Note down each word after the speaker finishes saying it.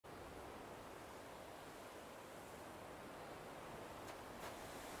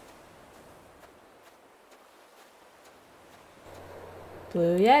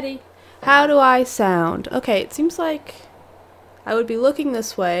Blue Yeti. How do I sound? Okay, it seems like I would be looking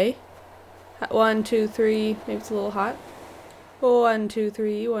this way. 1, 2, 3. Maybe it's a little hot. 1, 2,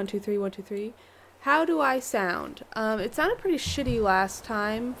 3. 1, 2, 3. 1, 2, 3. How do I sound? It sounded pretty shitty last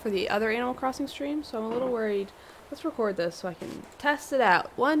time for the other Animal Crossing stream, so I'm a little worried. Let's record this so I can test it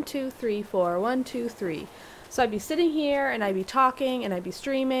out. 1, 2, 3, 4. 1, 2, 3. So I'd be sitting here, and I'd be talking, and I'd be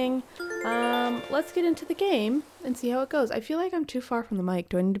streaming. Let's get into the game and see how it goes. I feel like I'm too far from the mic.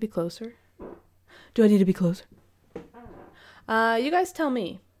 Do I need to be closer? Do I need to be closer? You guys tell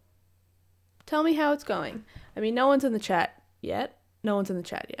me. Tell me how it's going. I mean, no one's in the chat yet. No one's in the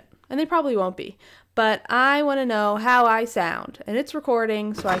chat yet. And they probably won't be. But I want to know how I sound. And it's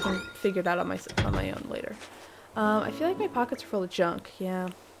recording, so I can figure it out on my own later. I feel like my pockets are full of junk. Yeah.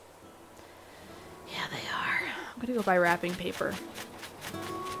 Yeah, they are. I'm gonna go buy wrapping paper.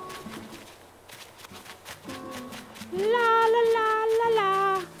 La la la la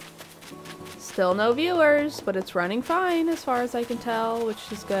la. Still no viewers, but it's running fine as far as I can tell,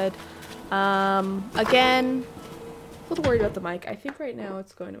 which is good. Again, a little worried about the mic. I think right now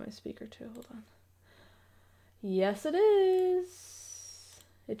it's going to my speaker too. Hold on. Yes, it is.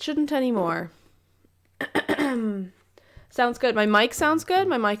 It shouldn't anymore. Sounds good. My mic sounds good.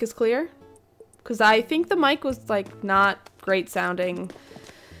 My mic is clear. Because I think the mic was, like, not great sounding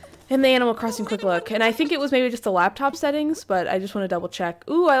in the Animal Crossing Quick Look. And I think it was maybe just the laptop settings, but I just want to double check.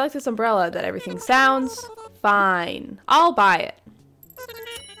 Ooh, I like this umbrella that everything sounds fine. I'll buy it.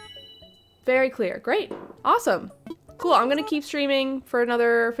 Very clear. Great. Awesome. Cool. I'm going to keep streaming for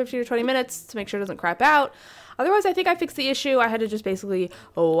another 15 or 20 minutes to make sure it doesn't crap out. Otherwise, I think I fixed the issue. I had to just basically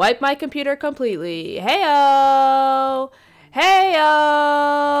wipe my computer completely. Hey-o!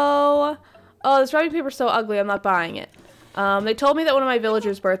 Hey-o! Oh, this wrapping paper's so ugly, I'm not buying it. They told me that one of my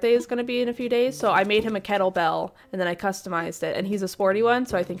villagers' birthday is going to be in a few days, so I made him a kettlebell, and then I customized it, and he's a sporty one,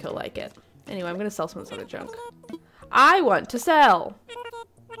 so I think he'll like it. Anyway, I'm going to sell some of this other junk. I want to sell!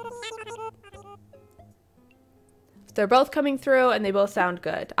 They're both coming through, and they both sound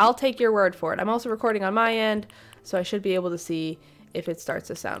good. I'll take your word for it. I'm also recording on my end, so I should be able to see if it starts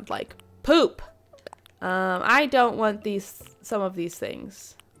to sound like poop. I don't want some of these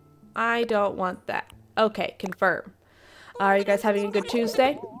things. I don't want that. Okay, confirm. Are you guys having a good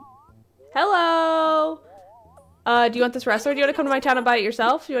Tuesday? Hello! Do you want this wrestler? Do you want to come to my town and buy it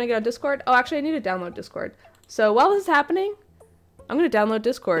yourself? Do you want to get on Discord? Oh, actually, I need to download Discord. So while this is happening, I'm going to download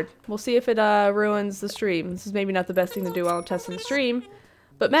Discord. We'll see if it ruins the stream. This is maybe not the best thing to do while I'm testing the stream.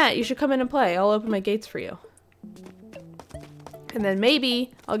 But Matt, you should come in and play. I'll open my gates for you. And then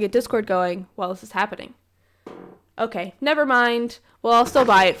maybe I'll get Discord going while this is happening. Okay, never mind. Well, I'll still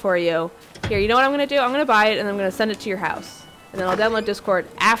buy it for you. Here, you know what I'm going to do? I'm going to buy it and I'm going to send it to your house. And then I'll download Discord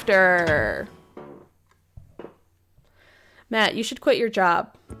after. Matt, you should quit your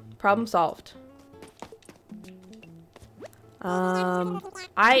job. Problem solved.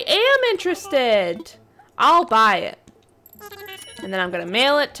 I am interested. I'll buy it. And then I'm going to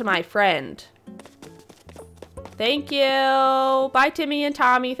mail it to my friend. Thank you. Bye, Timmy and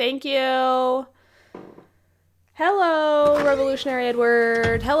Tommy. Thank you. Hello, Revolutionary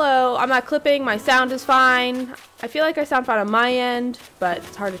Edward. Hello. I'm not clipping. My sound is fine. I feel like I sound fine on my end, but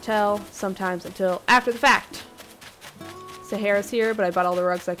it's hard to tell sometimes until after the fact. Sahara's here, but I bought all the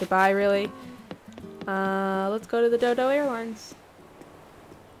rugs I could buy, really. Let's go to the Dodo Airlines.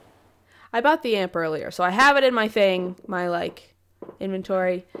 I bought the amp earlier, so I have it in my thing, my, like,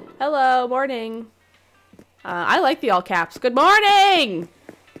 inventory. Hello, morning. I like the all caps. Good morning!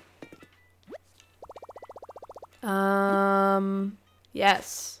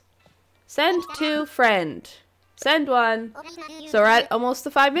 Yes. Send to friend. Send one. So we're at almost the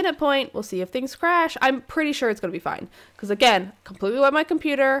 5-minute point. We'll see if things crash. I'm pretty sure it's going to be fine. Because again, completely wiped my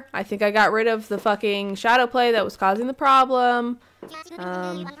computer. I think I got rid of the fucking shadow play that was causing the problem.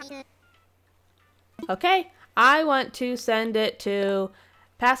 Okay. I want to send it to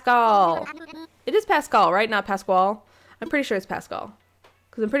Pascal. It is Pascal, right? Not Pasquale. I'm pretty sure it's Pascal.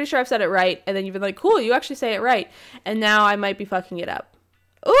 Because I'm pretty sure I've said it right. And then you've been like, cool, you actually say it right. And now I might be fucking it up.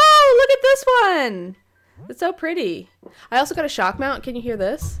 Ooh, look at this one. It's so pretty. I also got a shock mount. Can you hear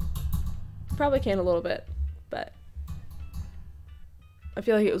this? Probably can a little bit. But I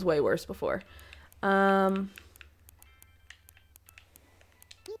feel like it was way worse before.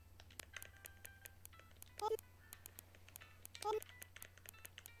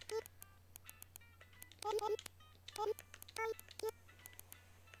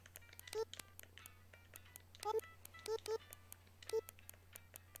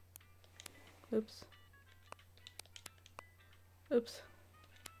 Oops. Oops.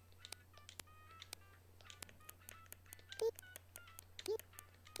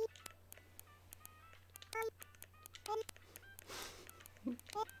 Oops.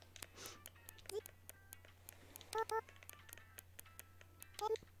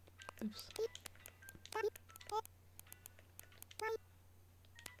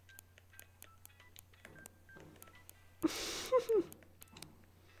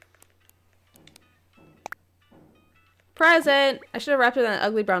 Present! I should have wrapped it in that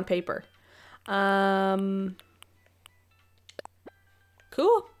ugly brown paper.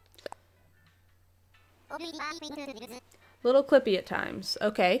 Cool. Little clippy at times.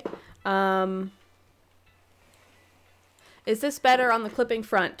 Okay. Is this better on the clipping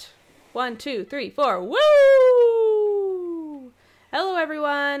front? 1, 2, 3, 4. Woo! Hello,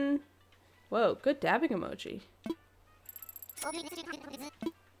 everyone. Whoa, good dabbing emoji.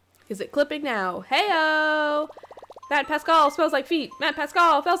 Is it clipping now? Heyo! Matt Pascal smells like feet. Matt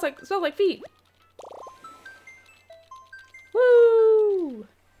Pascal smells like feet. Woo!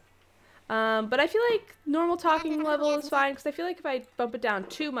 But I feel like normal talking level is fine because I feel like if I bump it down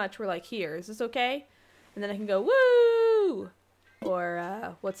too much, we're like here. Is this okay? And then I can go woo!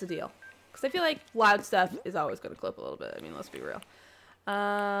 Or what's the deal? Because I feel like loud stuff is always going to clip a little bit. I mean, let's be real.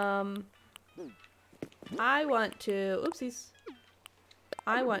 I want to... Oopsies.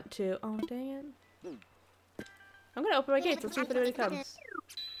 I want to... Oh, dang it. I'm going to open my gates. Let's see if anybody comes.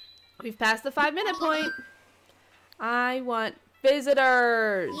 We've passed the 5-minute point. I want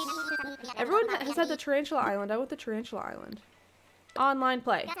visitors. Everyone has had the Tarantula Island. I want the Tarantula Island. Online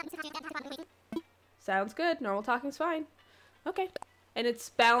play. Sounds good. Normal talking's fine. Okay. And it's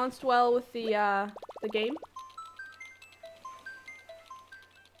balanced well with the game.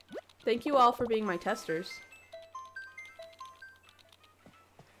 Thank you all for being my testers.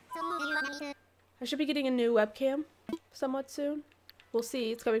 I should be getting a new webcam somewhat soon. We'll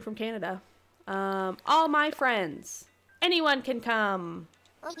see. It's coming from Canada. All my friends. Anyone can come.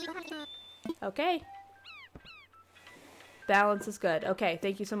 Okay. Balance is good. Okay,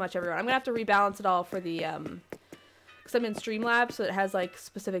 thank you so much, everyone. I'm gonna have to rebalance it all for the, because I'm in Streamlabs, so it has, like,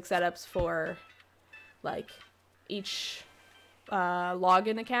 specific setups for, like, each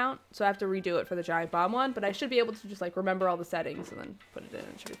login account. So I have to redo it for the Giant Bomb one, but I should be able to just, like, remember all the settings and then put it in,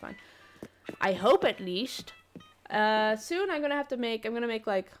 and it should be fine. I hope, at least. Soon I'm gonna make,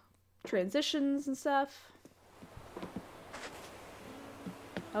 like, transitions and stuff.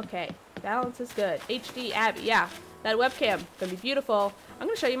 Okay, balance is good. HD Abby, yeah. That webcam, gonna be beautiful. I'm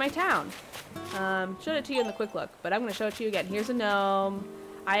gonna show you my town. Showed it to you in the quick look, but I'm gonna show it to you again. Here's a gnome.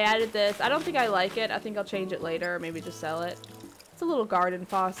 I added this. I don't think I like it. I think I'll change it later, or maybe just sell it. It's a little garden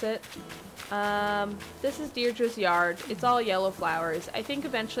faucet. This is Deirdre's yard. It's all yellow flowers. I think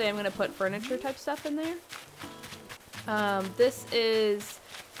eventually I'm gonna put furniture type stuff in there. This is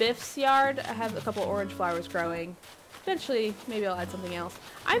Biff's yard. I have a couple orange flowers growing. Eventually, maybe I'll add something else.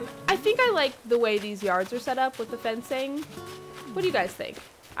 I think I like the way these yards are set up with the fencing. What do you guys think?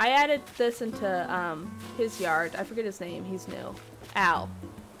 I added this into his yard. I forget his name. He's new. Al.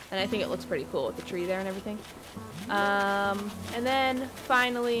 And I think it looks pretty cool with the tree there and everything. And then,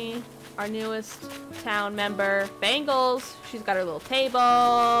 finally, our newest town member, Bangles. She's got her little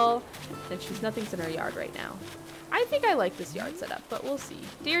table. And nothing's in her yard right now. I think I like this yard setup, but we'll see.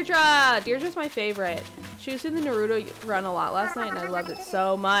 Deirdre! Deirdre's my favorite. She was in the Naruto run a lot last night, and I loved it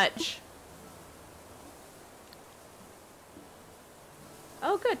so much.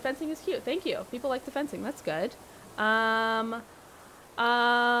 Oh, good. Fencing is cute. Thank you. People like the fencing. That's good.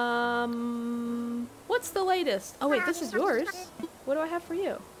 What's the latest? Oh, wait, this is yours. What do I have for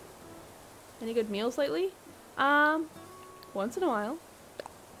you? Any good meals lately? Once in a while.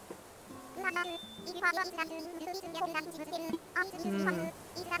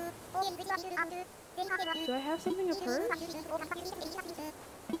 Do I have something of hers?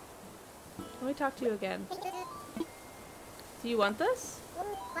 Let me talk to you again. Do you want this?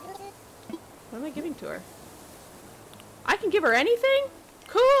 What am I giving to her? I can give her anything?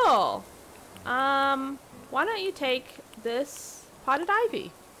 Cool! Why don't you take this potted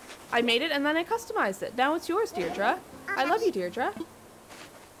ivy? I made it and then I customized it. Now it's yours, Deirdre. I love you, Deirdre.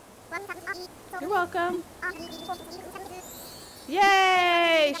 You're welcome.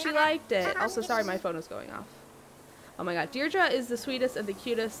 Yay! She liked it. Also, sorry, my phone is going off. Oh my god, Deirdre is the sweetest and the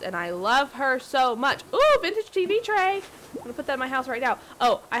cutest, and I love her so much. Ooh, vintage TV tray! I'm gonna put that in my house right now.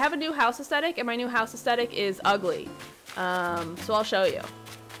 Oh, I have a new house aesthetic, and my new house aesthetic is ugly. So I'll show you.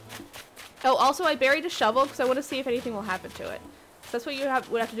 Oh, also, I buried a shovel because I want to see if anything will happen to it. So that's what you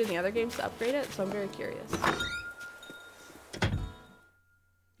would have to do in the other games to upgrade it, so I'm very curious.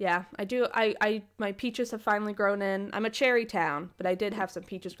 Yeah, I do. My peaches have finally grown in. I'm a cherry town, but I did have some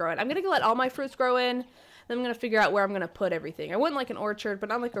peaches grow in. I'm gonna let all my fruits grow in, Then I'm going to figure out where I'm going to put everything. I wouldn't like an orchard, but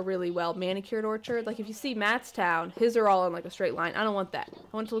not like a really well manicured orchard. Like if you see Matt's town, his are all in like a straight line. I don't want that.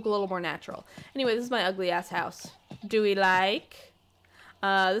 I want it to look a little more natural. Anyway, this is my ugly ass house. Do we like?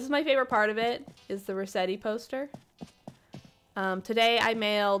 This is my favorite part of it, is the Rossetti poster. Today I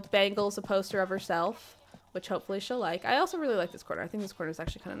mailed Bangles a poster of herself, which hopefully she'll like. I also really like this corner. I think this corner is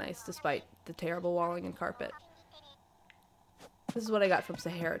actually kind of nice, despite the terrible walling and carpet. This is what I got from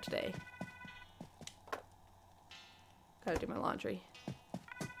Sahara today. Gotta do my laundry.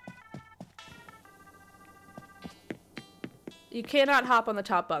 You cannot hop on the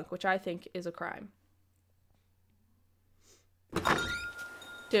top bunk, which I think is a crime.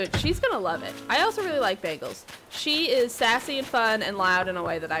 Dude, she's gonna love it. I also really like Bangles. She is sassy and fun and loud in a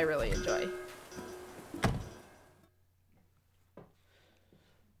way that I really enjoy.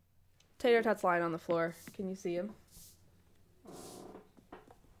 Tater Tot's lying on the floor. Can you see him?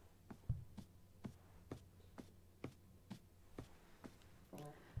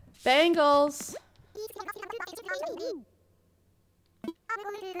 Bangles!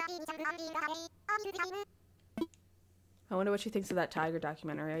 I wonder what she thinks of that tiger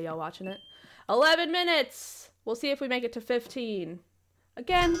documentary. Are y'all watching it? 11 minutes! We'll see if we make it to 15.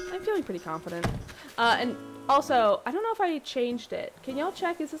 Again, I'm feeling pretty confident. And also, I don't know if I changed it. Can y'all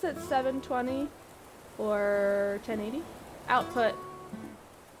check? Is this at 720 or 1080? Output.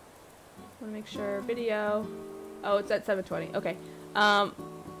 Want to make sure. Video. Oh, it's at 720. Okay.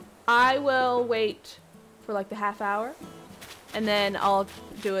 I will wait for like the half hour, and then I'll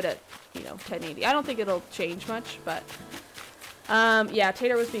do it at, 1080. I don't think it'll change much, but yeah,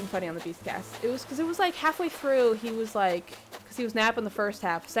 Tater was being funny on the Beastcast. It was because it was like halfway through, he was like, because he was napping the first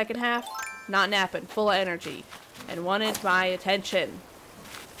half, second half, not napping, full of energy, and wanted my attention.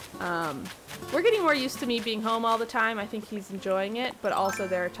 We're getting more used to me being home all the time. I think he's enjoying it, but also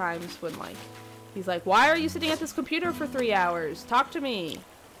there are times when like, he's like, why are you sitting at this computer for 3 hours? Talk to me.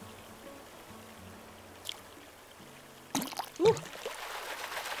 Ooh.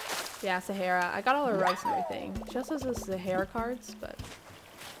 Yeah, Sahara. I got all her rice and everything. She also has the Sahara cards, but...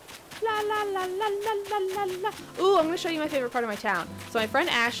 La la la la la la la la. Ooh, I'm going to show you my favorite part of my town. So my friend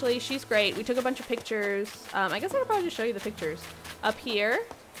Ashley, she's great. We took a bunch of pictures. I guess I could probably just show you the pictures. Up here.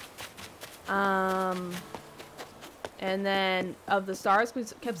 And then of the stars, we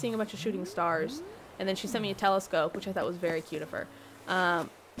kept seeing a bunch of shooting stars. And then she sent me a telescope, which I thought was very cute of her.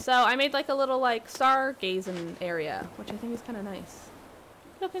 So I made like a little like stargazing area, which I think is kind of nice.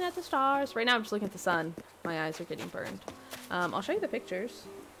 Looking at the stars. Right now I'm just looking at the sun. My eyes are getting burned. I'll show you the pictures.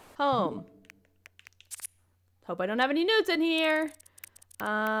 Home. Hope I don't have any nudes in here.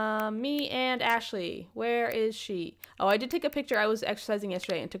 Me and Ashley. Where is she? Oh, I did take a picture. I was exercising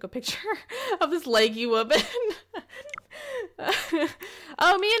yesterday and took a picture of this leggy woman.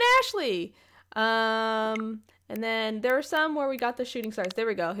 Oh, me and Ashley. And then there were some where we got the shooting stars. There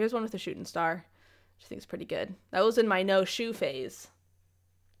we go. Here's one with the shooting star, which I think is pretty good. That was in my no shoe phase.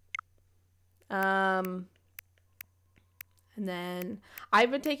 And then I've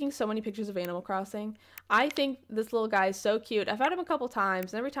been taking so many pictures of Animal Crossing. I think this little guy is so cute. I've had him a couple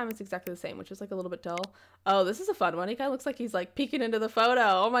times, and every time it's exactly the same, which is like a little bit dull. Oh, this is a fun one. He kind of looks like he's like peeking into the photo.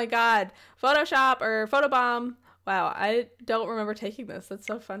 Oh my god. Photoshop or photobomb. Wow, I don't remember taking this. That's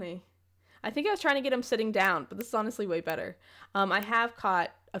so funny. I think I was trying to get him sitting down, but this is honestly way better. I have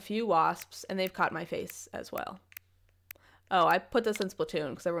caught a few wasps, and they've caught my face as well. Oh, I put this in Splatoon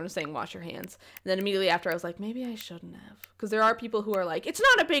because everyone was saying wash your hands. And then immediately after, I was like, maybe I shouldn't have. Because there are people who are like, it's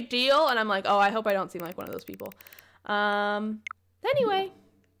not a big deal. And I'm like, oh, I hope I don't seem like one of those people. Anyway.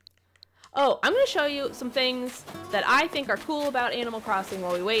 Oh, I'm going to show you some things that I think are cool about Animal Crossing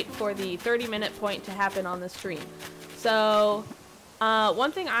while we wait for the 30-minute point to happen on this stream. So...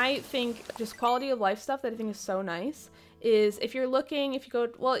 one thing I think, just quality of life stuff that I think is so nice, is if you're looking, if you go,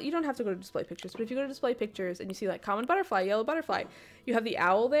 well, you don't have to go to display pictures, but if you go to display pictures and you see like common butterfly, yellow butterfly, you have the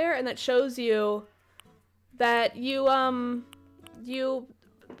owl there, and that shows you that you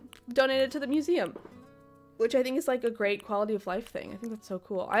donated to the museum, which I think is like a great quality of life thing. I think that's so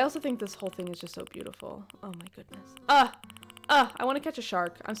cool. I also think this whole thing is just so beautiful. Oh my goodness. I want to catch a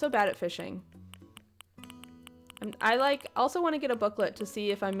shark. I'm so bad at fishing. I also want to get a booklet to see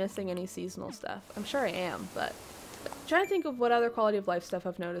if I'm missing any seasonal stuff. I'm sure I am, but I'm trying to think of what other quality of life stuff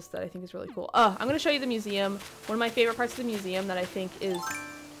I've noticed that I think is really cool. I'm going to show you the museum. One of my favorite parts of the museum that I think is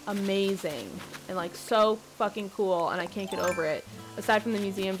amazing and like so fucking cool, and I can't get over it. Aside from the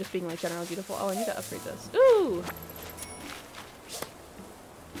museum just being like generally beautiful. Oh, I need to upgrade this. Ooh!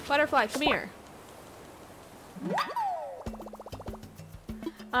 Butterfly, come here.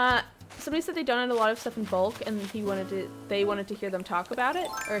 somebody said they donated a lot of stuff in bulk, and they wanted to hear them talk about it,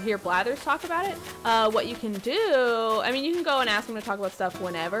 or hear Blathers talk about it. What you can do, I mean, you can go and ask them to talk about stuff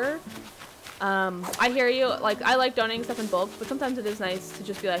whenever. I hear you. Like, I like donating stuff in bulk, but sometimes it is nice to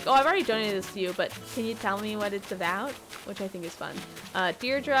just be like, oh, I've already donated this to you, but can you tell me what it's about? Which I think is fun.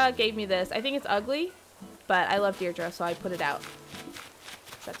 Deirdre gave me this. I think it's ugly, but I love Deirdre, so I put it out.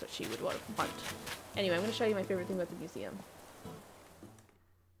 That's what she would want. Anyway, I'm going to show you my favorite thing about the museum.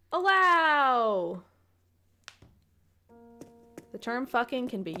 Allow! The term fucking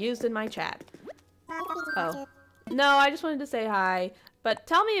can be used in my chat. Oh. No, I just wanted to say hi. But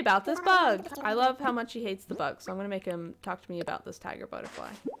tell me about this bug. I love how much he hates the bug, so I'm going to make him talk to me about this tiger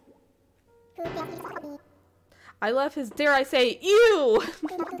butterfly. I love his, dare I say, ew! I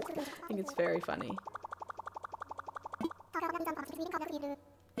think it's very funny.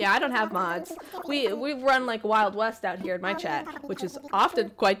 Yeah, I don't have mods. We run like Wild West out here in my chat, which is often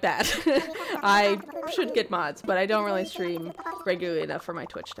quite bad. I should get mods, but I don't really stream regularly enough for my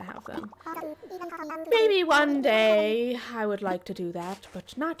Twitch to have them. Maybe one day I would like to do that,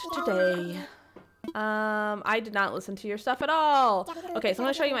 but not today. I did not listen to your stuff at all. Okay, so I'm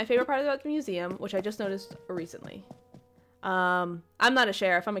going to show you my favorite part about the museum, which I just noticed recently. I'm not a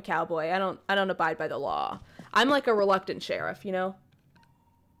sheriff, I'm a cowboy. I don't abide by the law. I'm like a reluctant sheriff, you know?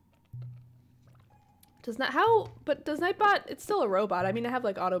 Does Nightbot, it's still a robot. I mean, I have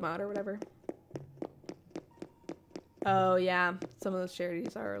like Automod or whatever. Oh yeah, some of those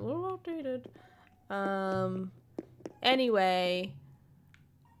charities are a little outdated. Anyway.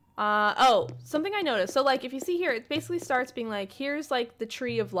 Oh, something I noticed. So like, if you see here, it basically starts being like, here's like the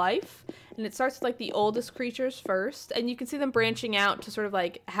tree of life. And it starts with like the oldest creatures first. And you can see them branching out to sort of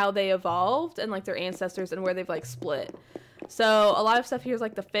like how they evolved and like their ancestors and where they've like split. So a lot of stuff here is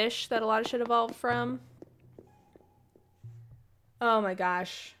like the fish that a lot of shit evolved from. Oh my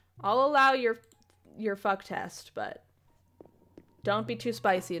gosh. I'll allow your fuck test, but don't be too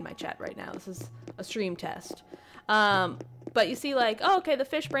spicy in my chat right now. This is a stream test. But you see like, oh, okay, the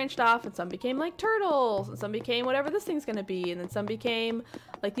fish branched off and some became like turtles and some became whatever this thing's gonna be. And then some became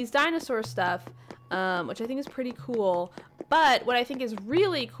like these dinosaur stuff, which I think is pretty cool. But what I think is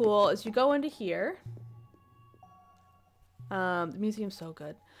really cool is you go into here. The museum's so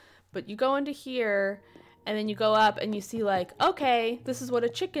good. But you go into here and then you go up and you see like, okay, this is what a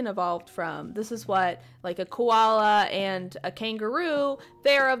chicken evolved from. This is what like a koala and a kangaroo,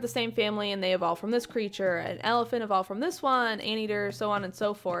 they're of the same family and they evolved from this creature. An elephant evolved from this one, anteater, so on and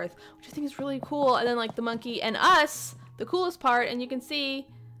so forth, which I think is really cool. And then like the monkey and us, the coolest part, and you can see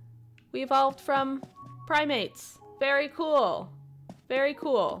we evolved from primates. Very cool. Very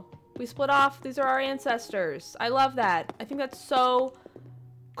cool. We split off. These are our ancestors. I love that. I think that's so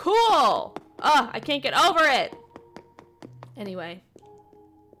cool. Ugh, I can't get over it. Anyway.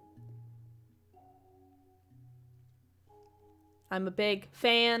 I'm a big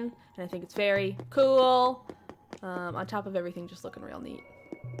fan, and I think it's very cool. On top of everything just looking real neat.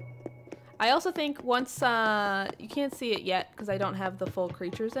 I also think once, you can't see it yet because I don't have the full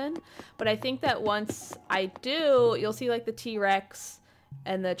creatures in, but I think that once I do, you'll see like the T-Rex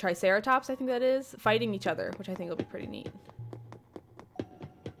and the Triceratops, I think that is, fighting each other, which I think will be pretty neat.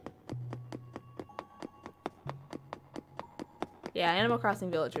 Yeah, Animal Crossing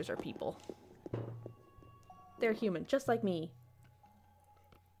villagers are people. They're human, just like me.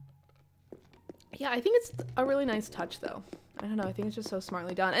 Yeah, I think it's a really nice touch, though. I don't know, I think it's just so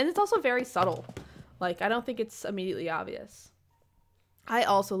smartly done. And it's also very subtle. Like, I don't think it's immediately obvious. I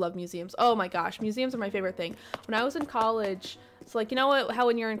also love museums. Oh my gosh, museums are my favorite thing. When I was in college, so like, you know what, how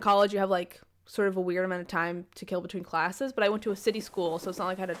when you're in college you have like sort of a weird amount of time to kill between classes, but I went to a city school, so it's not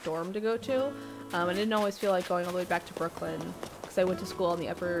like I had a dorm to go to. I didn't always feel like going all the way back to Brooklyn because I went to school on the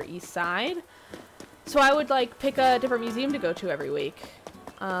Upper East Side. So I would like pick a different museum to go to every week.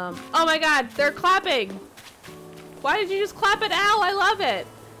 Oh my god, they're clapping! Why did you just clap at Al? I love it!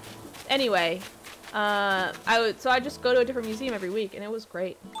 Anyway, so I just go to a different museum every week, and it was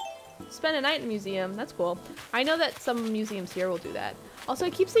great. Spend a night in a museum, that's cool. I know that some museums here will do that. Also,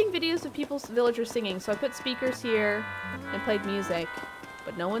 I keep seeing videos of people's villagers singing, so I put speakers here and played music,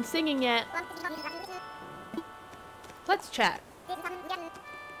 but no one's singing yet. Let's chat.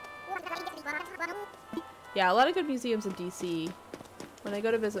 Yeah, a lot of good museums in DC. When I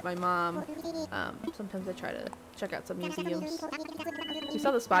go to visit my mom, sometimes I try to check out some museums. We saw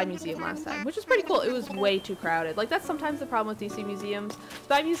the Spy Museum last time, which was pretty cool. It was way too crowded. Like, that's sometimes the problem with DC museums.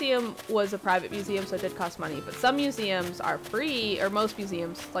 Spy Museum was a private museum, so it did cost money, but some museums are free, or most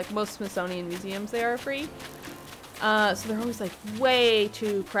museums, like most Smithsonian museums, they are free. So they're always, like, way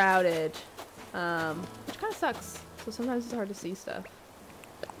too crowded, which kind of sucks. So sometimes it's hard to see stuff.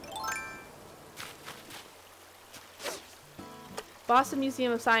 Boston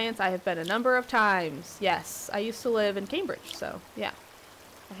Museum of Science, I have been a number of times. Yes, I used to live in Cambridge, so yeah.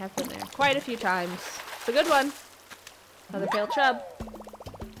 I have been there quite a few times. It's a good one. Another pale chub.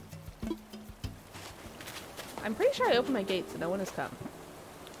 I'm pretty sure I opened my gates and no one has come.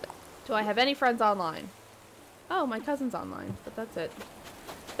 Do I have any friends online? Oh, my cousin's online, but that's it.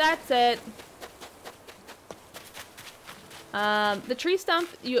 That's it. The tree stump,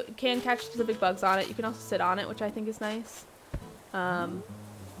 you can catch specific bugs on it. You can also sit on it, which I think is nice.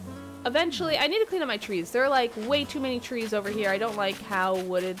 Eventually, I need to clean up my trees. There are like way too many trees over here. I don't like how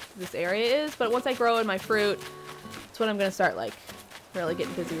wooded this area is, but once I grow in my fruit, that's when I'm going to start like really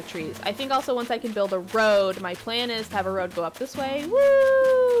getting busy with trees. I think also once I can build a road, my plan is to have a road go up this way.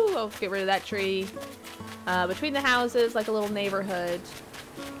 Woo! I'll get rid of that tree. Between the houses, like a little neighborhood.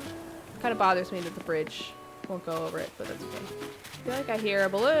 Kind of bothers me that the bridge won't go over it, but that's okay. I feel like I hear a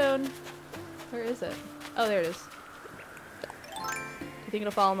balloon. Where is it? Oh, there it is. Do you think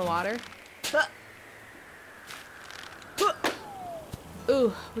it'll fall in the water?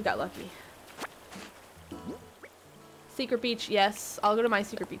 Ooh, we got lucky. Secret beach, yes. I'll go to my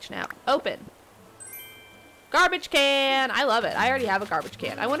secret beach now. Open. Garbage can! I love it. I already have a garbage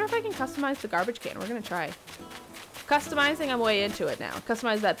can. I wonder if I can customize the garbage can. We're gonna try. Customizing, I'm way into it now.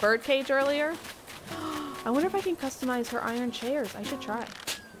 Customized that bird cage earlier. I wonder if I can customize her iron chairs. I should try.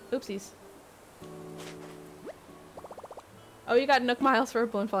 Oopsies. Oh, you got Nook Miles for a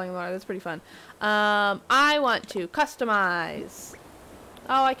balloon falling in the water. That's pretty fun. I want to customize.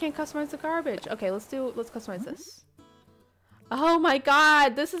 Oh, I can't customize the garbage. Okay, let's customize this. Oh my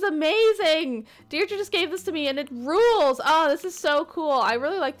god, this is amazing! Deirdre just gave this to me and it rules! Oh, this is so cool. I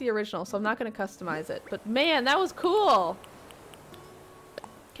really like the original, so I'm not going to customize it. But man, that was cool!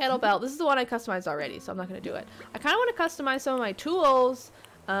 Kettlebell. This is the one I customized already, so I'm not going to do it. I kind of want to customize some of my tools.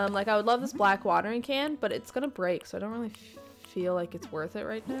 Like, I would love this black watering can, but it's going to break, so I don't really feel like it's worth it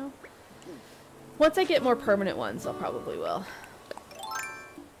right now. Once I get more permanent ones, I probably will.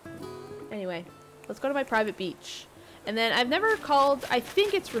 Anyway, let's go to my private beach. And then I've never called, I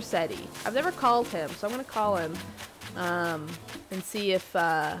think it's Rossetti. I've never called him, so I'm going to call him and see if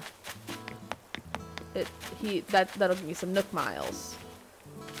that'll give me some Nook Miles.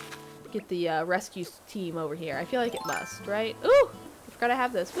 Get the rescue team over here. I feel like it must, right? Ooh! I forgot I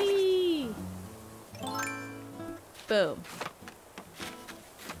have this. Whee! Boom.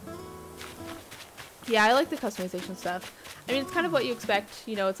 Yeah, I like the customization stuff. I mean, it's kind of what you expect.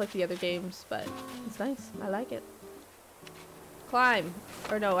 You know, it's like the other games, but it's nice. I like it. Climb.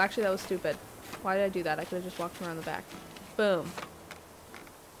 Or no, actually that was stupid. Why did I do that? I could have just walked around the back. Boom.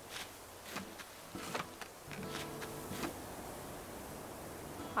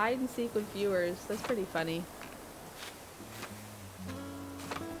 Hide and seek with viewers. That's pretty funny.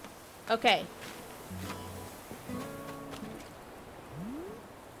 Okay.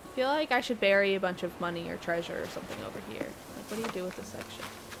 I feel like I should bury a bunch of money or treasure or something over here. Like, what do you do with this section?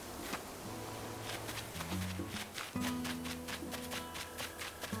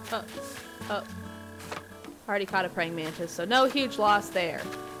 Oh. Oh. Already caught a praying mantis, so no huge loss there.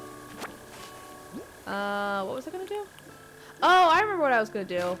 What was I gonna do? Oh, I remember what I was gonna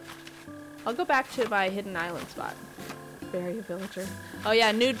do. I'll go back to my hidden island spot. Bury a villager. Oh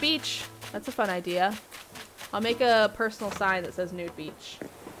yeah, nude beach. That's a fun idea. I'll make a personal sign that says nude beach.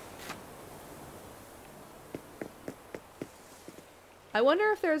 I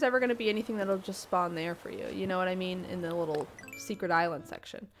wonder if there's ever gonna be anything that'll just spawn there for you. You know what I mean? In the little secret island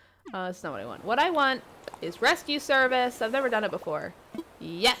section. That's not what I want. What I want is rescue service. I've never done it before.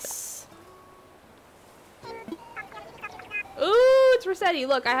 Yes! Ooh, it's Rossetti.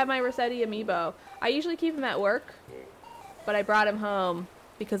 Look, I have my Rossetti amiibo. I usually keep him at work, but I brought him home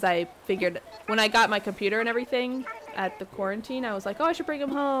because I figured when I got my computer and everything at the quarantine, I was like, oh, I should bring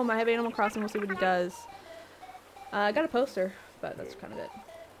him home. I have Animal Crossing. We'll see what he does. I got a poster, but that's kind of it.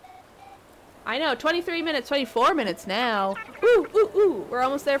 I know, 23 minutes, 24 minutes now. Ooh, ooh, ooh. We're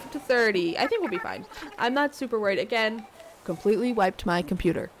almost there to 30. I think we'll be fine. I'm not super worried. Again, completely wiped my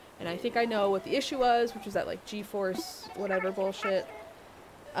computer. And I think I know what the issue was, which was that, like, GeForce whatever bullshit.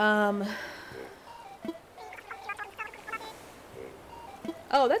 Oh,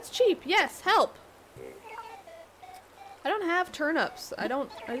 that's cheap. Yes, help. I don't have turnips. I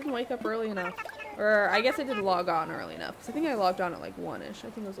didn't wake up early enough. Or, I guess I didn't log on early enough. Because I think I logged on at like 1-ish. I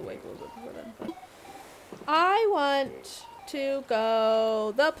think I was awake a little bit before then. But I want to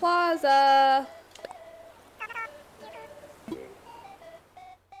go the plaza.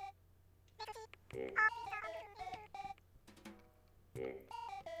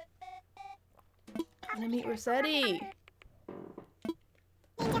 I'm gonna meet Rossetti.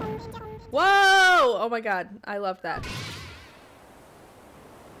 Whoa! Oh my god. I love that.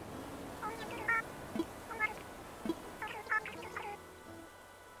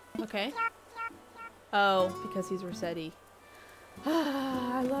 Okay. Oh, because he's Rossetti.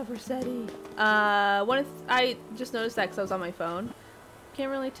 I love Rossetti. I just noticed that because I was on my phone. Can't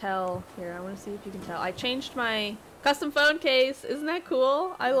really tell. Here, I want to see if you can tell. I changed my custom phone case. Isn't that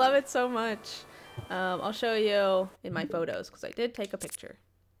cool? I love it so much. I'll show you in my photos because I did take a picture.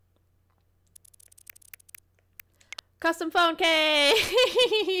 Custom phone case!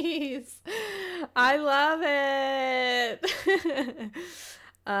 I love it!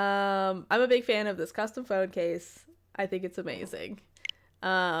 I'm a big fan of this custom phone case. I think it's amazing.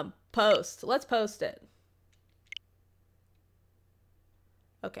 Post. Let's post it.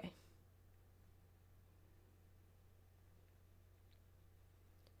 Okay.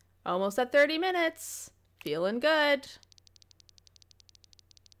 Almost at 30 minutes. Feeling good.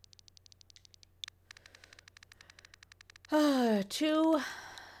 Too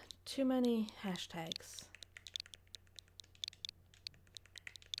many hashtags.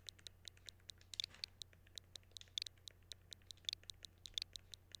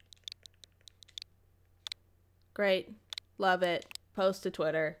 Great. Love it. Post to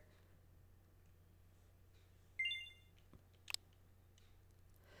Twitter.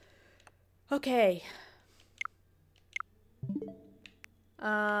 Okay.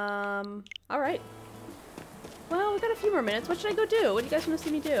 All right. Well, we got a few more minutes. What should I go do? What do you guys want to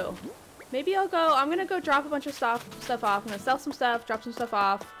see me do? Maybe I'm gonna go drop a bunch of stuff off. I'm gonna sell some stuff, drop some stuff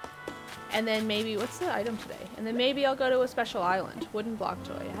off, and then maybe, what's the item today? And then maybe I'll go to a special island. Wooden block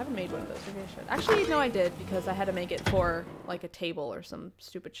toy. I haven't made one of those. Maybe I should. Actually, no, I did because I had to make it for like a table or some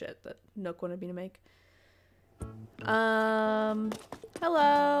stupid shit that Nook wanted me to make.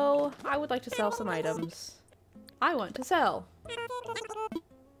 Hello. I would like to sell some items. I want to sell.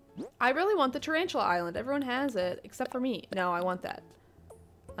 I really want the tarantula island. Everyone has it except for me. No, I want that.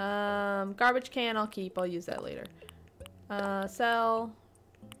 Garbage can I'll keep. I'll use that later. Sell.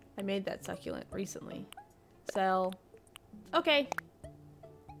 I made that succulent recently. Sell. Okay.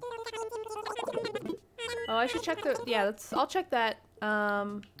 Oh, I should check the, yeah, I'll check that.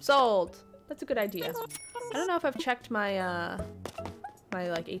 Sold. That's a good idea. I don't know if I've checked my, my,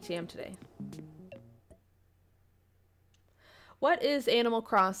 like, ATM today. What is Animal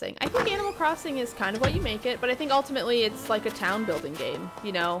Crossing? I think Animal Crossing is kind of what you make it, but I think ultimately it's like a town building game,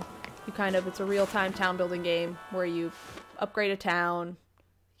 you know? It's a real-time town building game where you upgrade a town,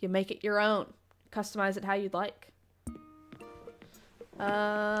 you make it your own, customize it how you'd like.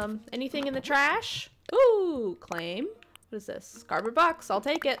 Anything in the trash? Ooh, claim. What is this? Cardboard box, I'll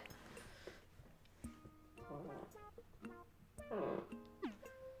take it.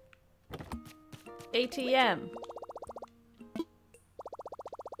 ATM.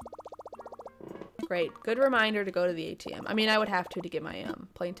 Great. Good reminder to go to the ATM. I mean, I would have to get my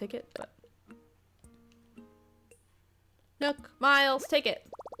plane ticket, but... Nook, Miles, ticket.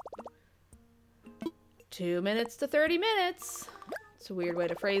 2 minutes to 30 minutes. It's a weird way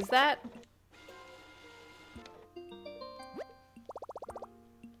to phrase that.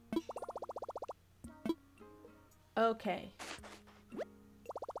 Okay.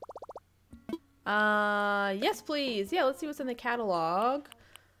 Yes, please. Yeah, let's see what's in the catalog.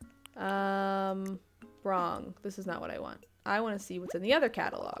 Wrong. This is not what I want. I want to see what's in the other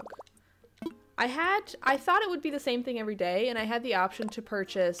catalog. I thought it would be the same thing every day, and I had the option to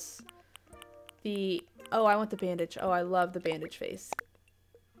purchase the, oh, I want the bandage. Oh, I love the bandage face.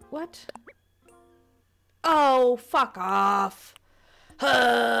 What? Oh, fuck off.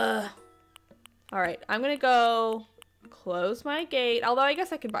 Alright, I'm gonna go close my gate, although I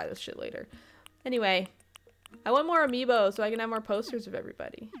guess I can buy this shit later. Anyway, I want more amiibo so I can have more posters of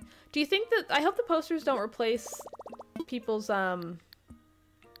everybody. Do you think that, I hope the posters don't replace people's,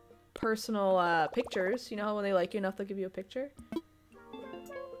 personal, pictures. You know, when they like you enough, they'll give you a picture.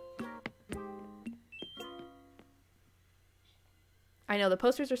 I know, the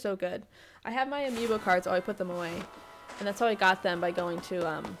posters are so good. I have my amiibo cards, oh, I put them away. And that's how I got them, by going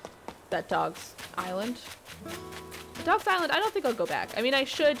to, that dog's island. The dog's island, I don't think I'll go back. I mean, I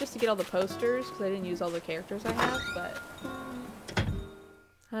should just to get all the posters, because I didn't use all the characters I have, but...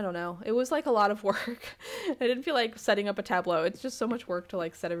 I don't know. It was like a lot of work. I didn't feel like setting up a tableau. It's just so much work to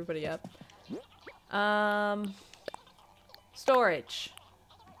like set everybody up. Storage.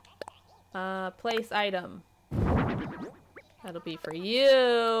 Place item. That'll be for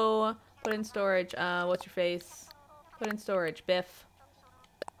you. Put in storage. What's your face? Put in storage. Biff.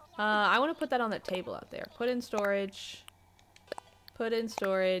 I want to put that on that table out there. Put in storage. Put in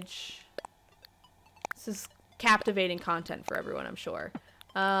storage. This is captivating content for everyone, I'm sure.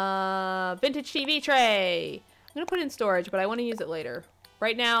 Vintage TV tray. I'm gonna put it in storage, but I want to use it later.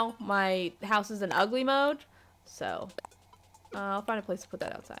 Right now, my house is in ugly mode, so I'll find a place to put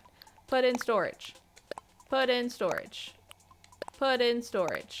that outside. Put in storage. Put in storage. Put in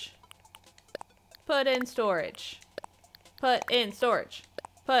storage. Put in storage. Put in storage.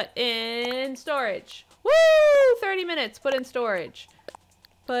 Put in storage. Woo! 30 minutes. Put in storage.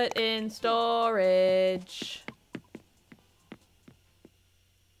 Put in storage.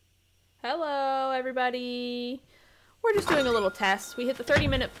 Hello, everybody. We're just doing a little test. We hit the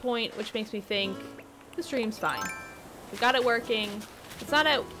 30-minute point, which makes me think the stream's fine. We got it working. It's not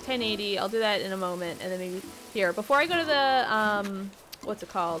at 1080. I'll do that in a moment. And then maybe here. Before I go to the, what's it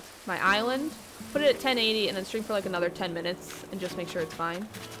called? My island. Put it at 1080 and then stream for like another 10 minutes and just make sure it's fine.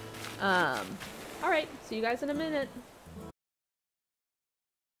 Alright. See you guys in a minute.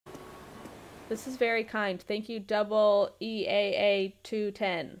 This is very kind. Thank you, double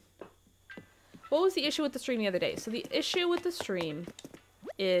EAA210. What was the issue with the stream the other day? So the issue with the stream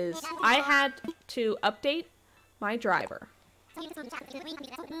is I had to update my driver.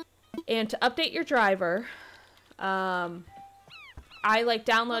 And to update your driver, I like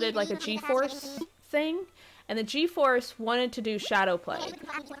downloaded like a GeForce thing, and the GeForce wanted to do shadow play,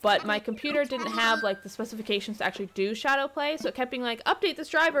 but my computer didn't have like the specifications to actually do shadow play, so it kept being like, update this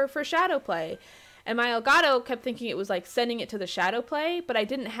driver for shadow play. And my Elgato kept thinking it was like sending it to the shadow play, but I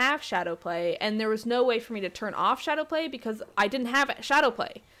didn't have shadow play, and there was no way for me to turn off shadow play because I didn't have shadow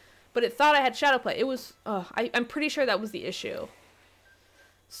play. But it thought I had shadow play. It was, I'm pretty sure that was the issue.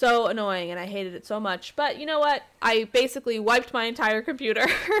 So annoying, and I hated it so much. But you know what? I basically wiped my entire computer.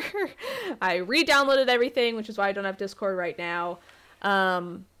 I re-downloaded everything, which is why I don't have Discord right now.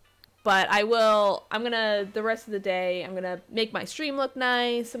 But the rest of the day, I'm gonna make my stream look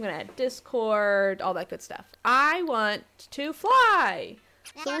nice. I'm gonna add Discord, all that good stuff. I want to fly!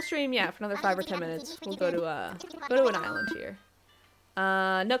 So we'll stream, yeah, for another 5 or 10 minutes. We'll go to an island here.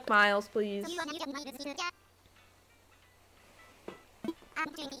 Nook Miles, please.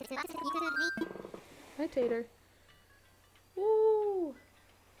 Hi, Tater. Woo!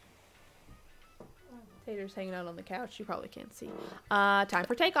 Tater's hanging out on the couch. You probably can't see. Time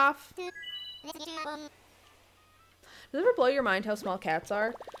for takeoff. Does it ever blow your mind how small cats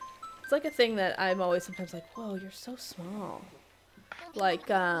are? It's like a thing that I'm always sometimes like, whoa, you're so small. Like,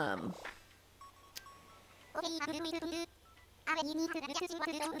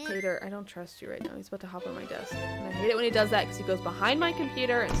 Tater, I don't trust you right now. He's about to hop on my desk. And I hate it when he does that because he goes behind my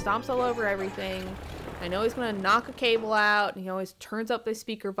computer and stomps all over everything. I know he's going to knock a cable out, and he always turns up the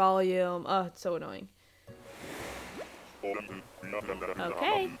speaker volume. Oh, it's so annoying.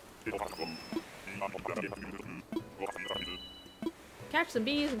 Okay. Catch some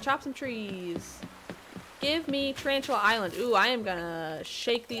bees and chop some trees. Give me Tarantula Island. Ooh, I am gonna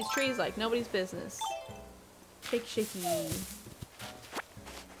shake these trees like nobody's business. Shake, shaky.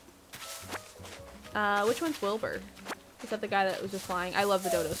 Which one's Wilbur? Is that the guy that was just flying? I love the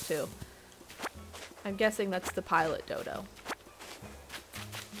dodos too. I'm guessing that's the pilot dodo.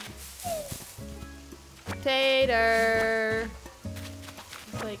 Tater!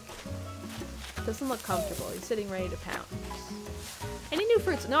 It's like, doesn't look comfortable. He's sitting ready to pounce. Any new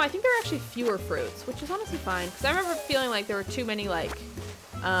fruits? No, I think there are actually fewer fruits, which is honestly fine. Because I remember feeling like there were too many, like,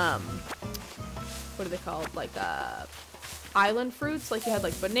 what are they called? Like, island fruits. Like, you had,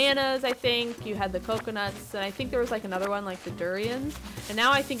 like, bananas, I think. You had the coconuts. And I think there was, like, another one, like the durians. And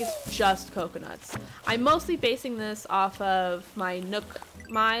now I think it's just coconuts. I'm mostly basing this off of my Nook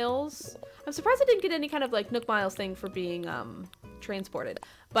Miles. I'm surprised I didn't get any kind of, like, Nook Miles thing for being, transported.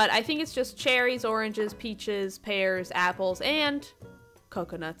 But I think it's just cherries, oranges, peaches, pears, apples, and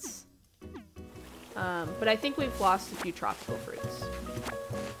coconuts. But I think we've lost a few tropical fruits.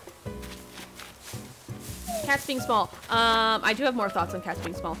 Cats being small. I do have more thoughts on cats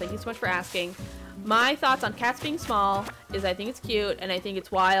being small. Thank you so much for asking. My thoughts on cats being small is I think it's cute, and I think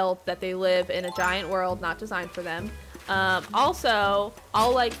it's wild that they live in a giant world not designed for them. Also,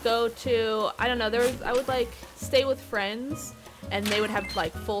 I'll like go to, I don't know, I would like stay with friends, and they would have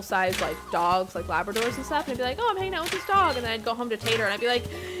like full-size like dogs, like Labradors and stuff, and I'd be like, oh, I'm hanging out with this dog, and then I'd go home to Tater, and I'd be like,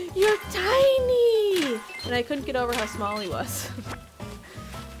 you're tiny! And I couldn't get over how small he was.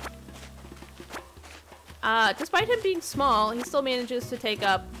 Despite him being small, he still manages to take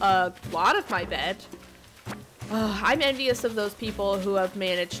up a lot of my bed. I'm envious of those people who have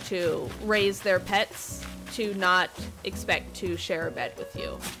managed to raise their pets to not expect to share a bed with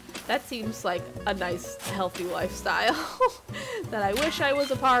you. That seems like a nice, healthy lifestyle that I wish I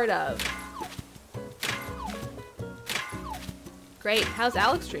was a part of. Great. How's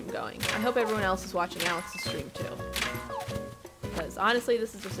Alex's stream going? I hope everyone else is watching Alex's stream too. Because honestly,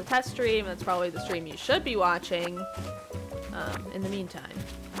 this is just a test stream. That's probably the stream you should be watching. In the meantime,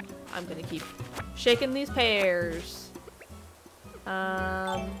 I'm gonna keep shaking these pears.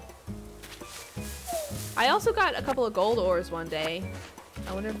 I also got a couple of gold ores one day.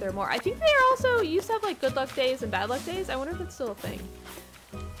 I wonder if there are more. I think they are also used to have like good luck days and bad luck days. I wonder if it's still a thing.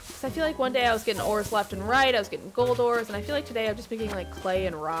 Because I feel like one day I was getting ores left and right. I was getting gold ores. And I feel like today I'm just making like clay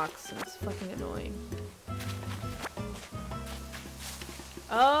and rocks. And it's fucking annoying.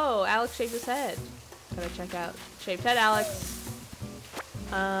 Oh, Alex shaved his head. Gotta check out. Shaved head, Alex.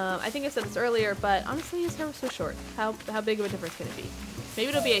 I think I said this earlier, but honestly his hair was so short. How big of a difference can it be? Maybe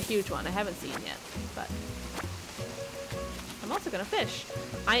it'll be a huge one. I haven't seen yet, but I'm also gonna fish.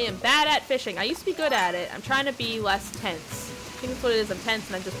 I am bad at fishing. I used to be good at it. I'm trying to be less tense. I think that's what it is. I'm tense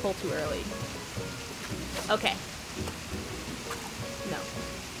and I just pull too early. Okay. No.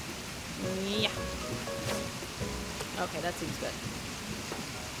 Yeah. Okay, that seems good.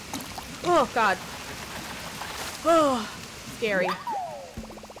 Oh, God. Oh, scary.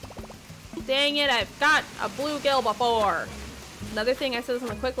 Dang it, I've got a bluegill before. Another thing, I said this on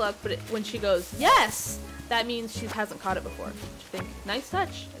the quick look, but when she goes, yes, that means she hasn't caught it before. Which I think, nice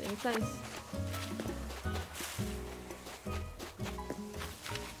touch. I think it's nice.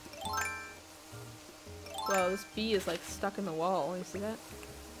 Whoa, this bee is like stuck in the wall. You see that?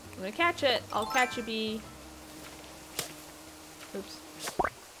 I'm gonna catch it. I'll catch you, bee. Oops.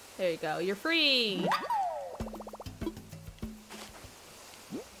 There you go. You're free.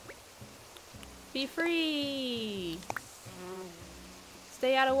 Be free.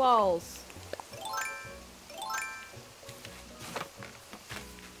 Stay out of walls.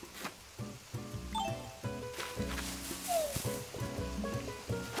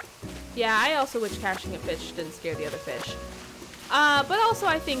 Yeah, I also wish catching a fish didn't scare the other fish. But also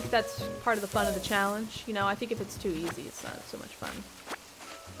I think that's part of the fun of the challenge. You know, I think if it's too easy, it's not so much fun.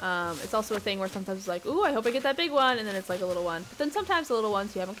 It's also a thing where sometimes it's like, ooh, I hope I get that big one, and then it's like a little one. But then sometimes the little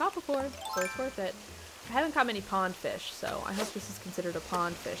ones you haven't caught before, so it's worth it. I haven't caught many pond fish, so I hope this is considered a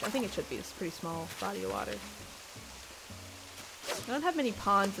pond fish. I think it should be. It's a pretty small body of water. I don't have many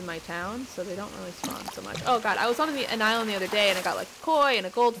ponds in my town, so they don't really spawn so much. Oh god, I was on an island the other day, and I got like a koi and a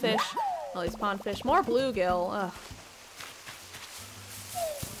goldfish, all these pond fish, more bluegill. Ugh.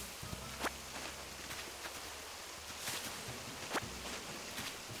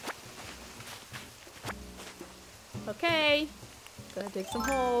 Okay, gonna dig some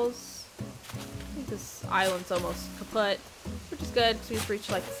holes. I think this island's almost kaput, which is good because we've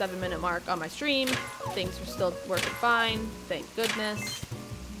reached like the 7-minute mark on my stream. Things are still working fine, thank goodness.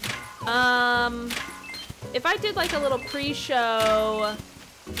 If I did like a little pre-show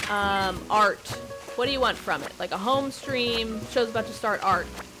art, what do you want from it? Like a home stream, show's about to start art.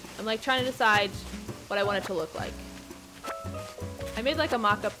 I'm like trying to decide what I want it to look like. I made like a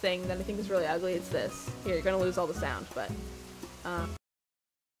mock-up thing that I think is really ugly. It's this. Here, you're gonna lose all the sound, but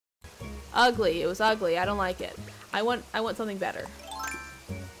ugly. It was ugly. I don't like it. I want something better.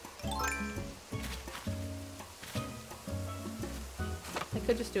 I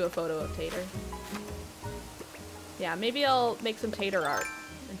could just do a photo of Tater. Yeah, maybe I'll make some Tater art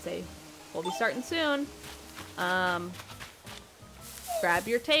and say, we'll be starting soon. Grab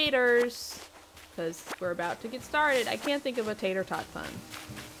your taters. Because we're about to get started. I can't think of a tater tot pun.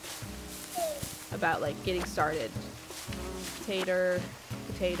 About, like, getting started. Tater,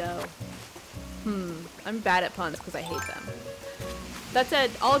 potato. I'm bad at puns because I hate them. That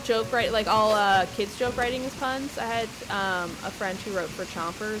said, all kids joke writing is puns. I had a friend who wrote for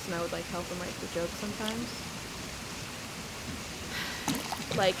Chompers, and I would, like, help him write the jokes sometimes.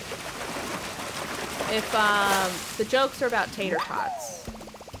 Like, if, the jokes are about tater tots.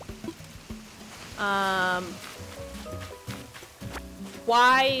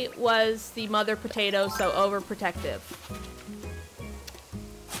 Why was the mother potato so overprotective?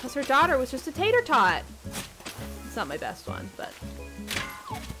 Because her daughter was just a tater tot. It's not my best one, but...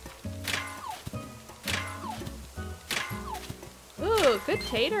 Ooh, good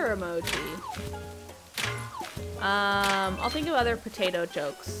tater emoji. I'll think of other potato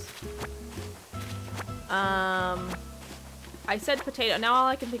jokes. I said potato. Now all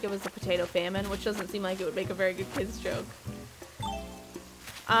I can think of is the potato famine, which doesn't seem like it would make a very good kid's joke.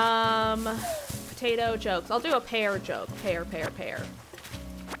 Potato jokes. I'll do a pear joke. Pear, pear, pear.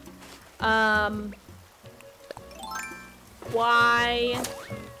 Why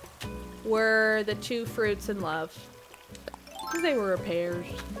were the two fruits in love? Because they were a pear.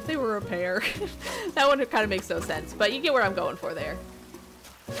 They were a pear. That one kind of makes no sense, but you get where I'm going for there.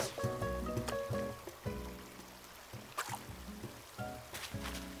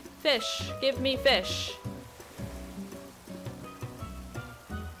 Fish. Give me fish.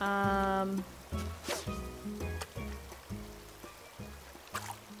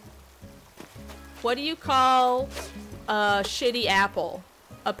 What do you call a shitty apple?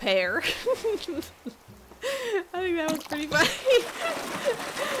 A pear. I think that was pretty funny.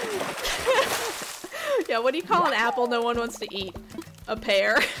 Yeah, what do you call an apple no one wants to eat? A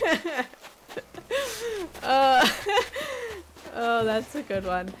pear. Oh, that's a good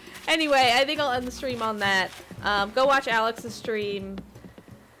one. Anyway, I think I'll end the stream on that. Go watch Alex's stream.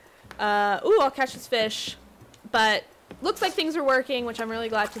 Ooh, I'll catch this fish. But looks like things are working, which I'm really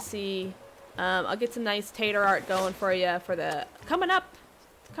glad to see. I'll get some nice tater art going for you for the coming up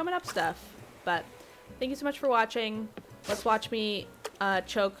stuff. But thank you so much for watching. Let's watch me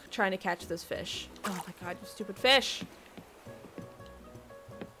choke trying to catch this fish. Oh my god, you stupid fish.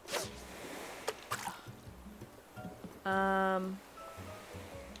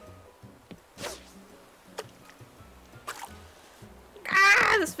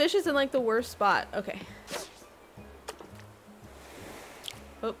 This fish is in like the worst spot. Okay.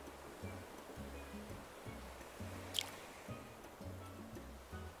 Oh.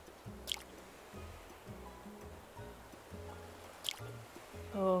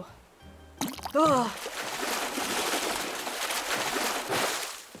 Oh. Oh.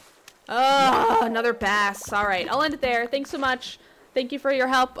 Oh, another bass. All right, I'll end it there. Thanks so much. Thank you for your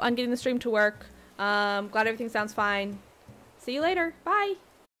help on getting the stream to work. Glad everything sounds fine. See you later. Bye.